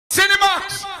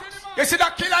You see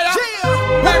that killer, yeah?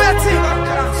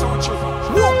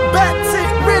 Whoop Betty,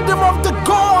 rhythm of the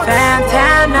gods.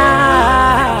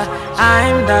 Fantana,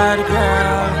 I'm that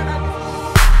girl.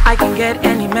 I can get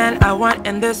any man I want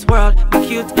in this world. Be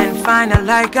cute and fine, I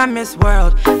like a Miss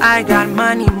World. I got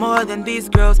money more than these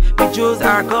girls. My jewels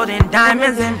are gold and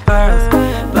diamonds and pearls.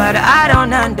 But I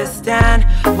don't understand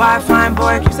why a fine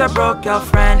boy keeps a broke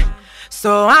girlfriend.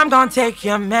 So I'm gonna take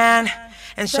your man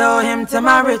and show him to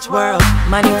my rich world.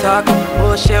 Money talk,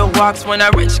 bullshit walks when a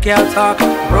rich girl talk.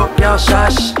 Broke girl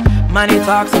shush. Money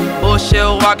talks, bullshit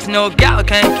walks. No gal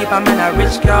can't keep a man a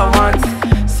rich girl wants.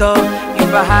 So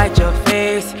if I hide your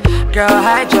face, girl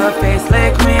hide your face.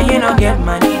 Like when you don't get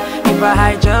money. If I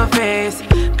hide your face,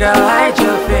 girl hide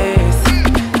your face.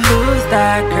 Who's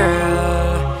that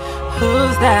girl?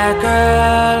 Who's that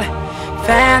girl?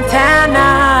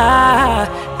 Fantana,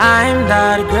 I'm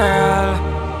that girl.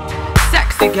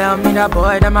 Sexy girl, me the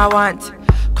boy that I want.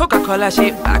 Coca-Cola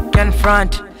shape back and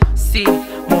front. See,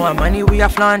 more money we a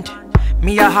flaunt.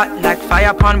 Me a hot like fire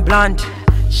upon blunt.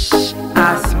 Shh,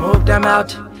 I smoke them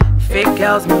out. Fake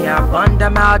girls, me I bun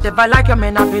them out. If I like him,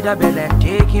 man, I'll be the bill and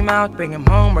take him out. Bring him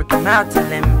home, work him out till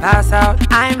him pass out.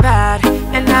 I'm bad,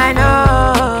 and I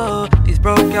know these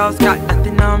broke girls got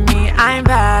nothing on me. I'm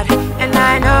bad, and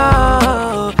I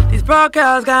know these broke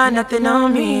girls got nothing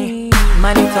on me.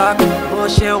 Money talk,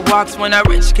 bullshit walks when a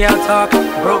rich girl talk.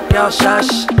 Broke girl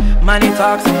shush. Money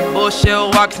talks,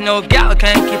 bullshit walks. No gal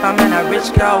can't keep a man a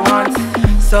rich girl wants.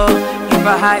 So if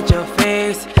I hide your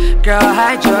face, girl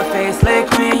hide your face. Like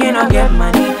when you don't get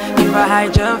money. If I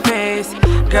hide your face,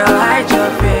 girl hide your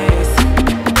face.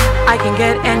 I can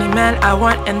get any man I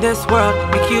want in this world.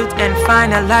 Be cute and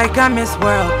fine, I like a Miss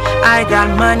World. I got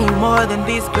money more than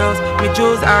these girls. My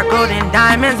jewels are gold and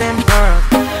diamonds and pearls.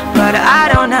 But I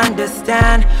don't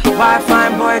understand why a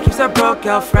fine boy keeps a broke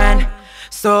girlfriend.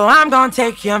 So I'm gonna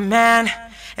take your man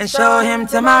and show him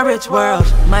to my rich world.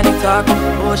 Money talk,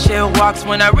 bullshit walks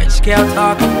when a rich girl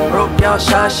talk. Broke girl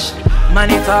shush.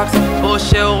 Money talks,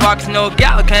 bullshit walks. No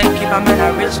gal can't keep a man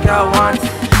a rich girl wants.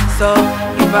 So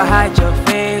if I hide your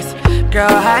face, girl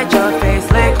hide your face.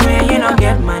 Like when you don't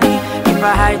get money. If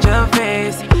I hide your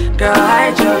face, girl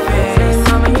hide your face.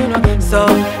 So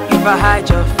if I hide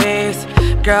your face,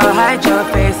 girl hide your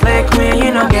face. Like when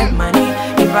you don't get money.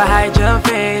 If I hide your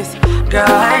face, girl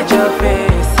hide your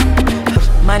face.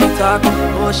 Money talk,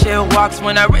 bullshit walks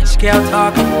when a rich girl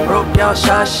talk. Broke girl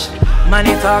shush.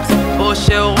 Money talks,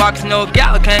 bullshit walks. No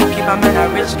gal can't keep a man a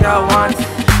rich girl wants.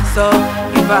 So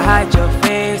if I hide your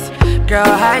face, girl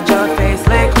hide your face.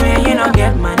 Like when you don't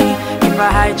get money. If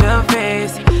I hide your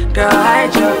face, girl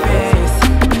hide your face.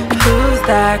 Who's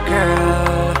that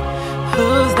girl?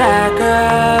 Who's that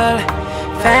girl?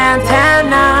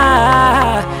 Fantana,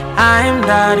 I'm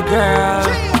that girl.